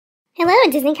Hello,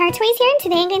 DisneyCarToys here, and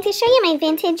today I'm going to show you my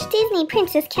vintage Disney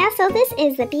Princess Castle. This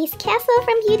is the Beast Castle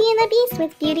from Beauty and the Beast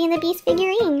with Beauty and the Beast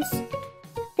figurines.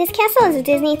 This castle is a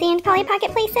Disney-themed Polly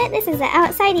Pocket playset. This is the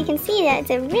outside. You can see that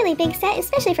it's a really big set,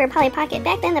 especially for a Polly Pocket.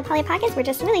 Back then, the Polly Pockets were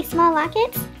just really small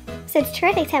lockets, so it's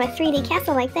terrific to have a 3D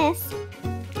castle like this.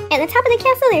 At the top of the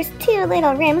castle, there's two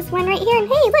little rooms, one right here, and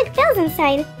hey, look, Belle's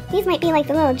inside! These might be like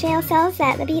the little jail cells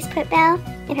that the Beast put Belle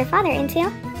and her father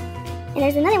into. And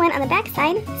there's another one on the back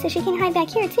side, so she can hide back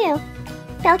here too.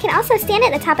 Belle can also stand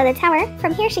at the top of the tower.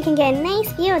 From here she can get a nice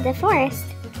view of the forest.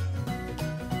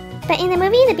 But in the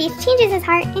movie, the Beast changes his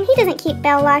heart, and he doesn't keep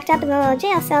Belle locked up in the little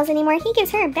jail cells anymore. He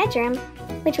gives her a bedroom,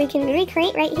 which we can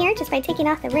recreate right here just by taking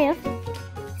off the roof.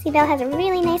 See, Belle has a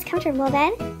really nice, comfortable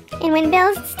bed. And when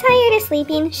Belle's tired of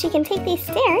sleeping, she can take these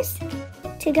stairs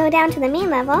to go down to the main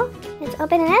level. Let's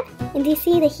open it up, and do you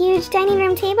see the huge dining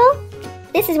room table?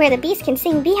 This is where the Beast can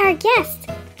sing "Be Our Guest."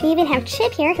 We even have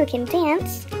Chip here who can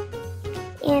dance.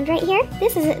 And right here,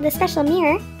 this is the special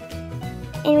mirror.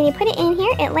 And when you put it in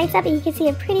here, it lights up and you can see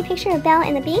a pretty picture of Belle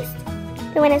and the Beast.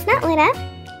 But when it's not lit up,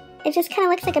 it just kind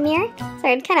of looks like a mirror.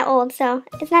 Sorry, it's kind of old, so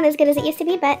it's not as good as it used to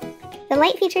be, but the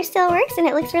light feature still works and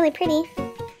it looks really pretty.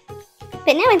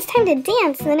 But now it's time to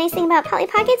dance. The nice thing about Polly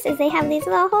Pockets is they have these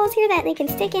little holes here that they can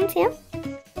stick into.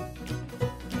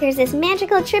 There's this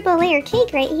magical triple layer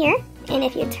cake right here. And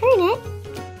if you turn it,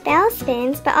 Belle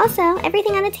spins, but also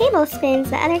everything on the table spins,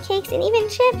 the other cakes and even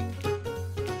Chip.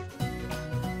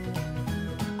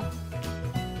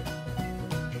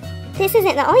 This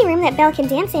isn't the only room that Belle can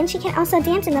dance in. She can also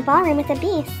dance in the ballroom with the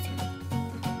Beast.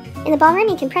 In the ballroom,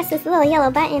 you can press this little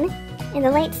yellow button, and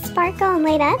the lights sparkle and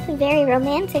light up. Very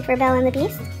romantic for Belle and the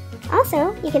Beast.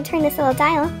 Also, you can turn this little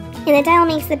dial, and the dial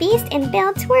makes the Beast and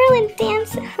Belle twirl and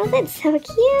dance. Oh, that's so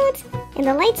cute! And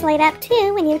the lights light up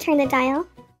too when you turn the dial.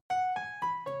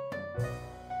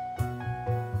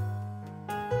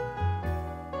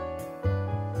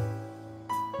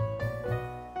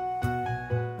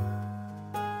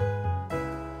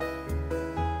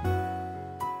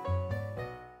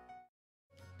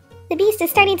 The Beast is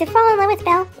starting to fall in love with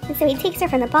Belle, and so he takes her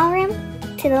from the ballroom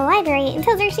to the library and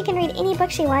tells her she can read any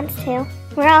book she wants to.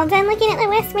 We're all done looking at the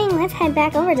West Wing. Let's head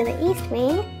back over to the East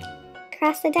Wing.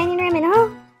 Cross the dining room and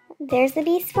oh, there's the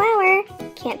Beast's flower.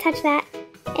 Can't touch that.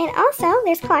 And also,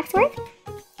 there's Cogsworth.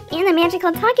 And the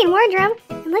magical talking wardrobe.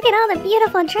 And look at all the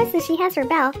beautiful dresses she has for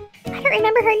Belle. I don't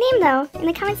remember her name though. In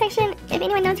the comment section, if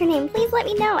anyone knows her name, please let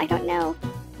me know. I don't know.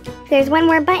 There's one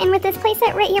more button with this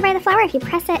playset right here by the flower. If you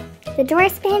press it, the door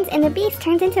spins and the Beast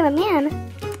turns into a man.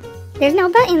 There's no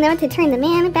button though to turn the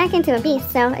man back into a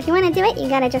beast, so if you want to do it, you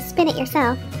gotta just spin it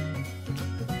yourself.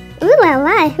 Ooh la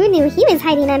la, who knew he was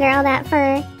hiding under all that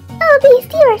fur? Oh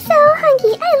Beast, you are so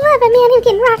hunky! I love a man who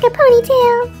can rock a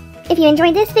ponytail! If you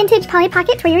enjoyed this vintage Polly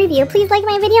Pocket toy review, please like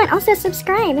my video and also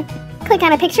subscribe. Click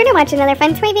on a picture to watch another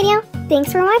fun toy video.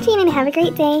 Thanks for watching and have a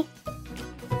great day.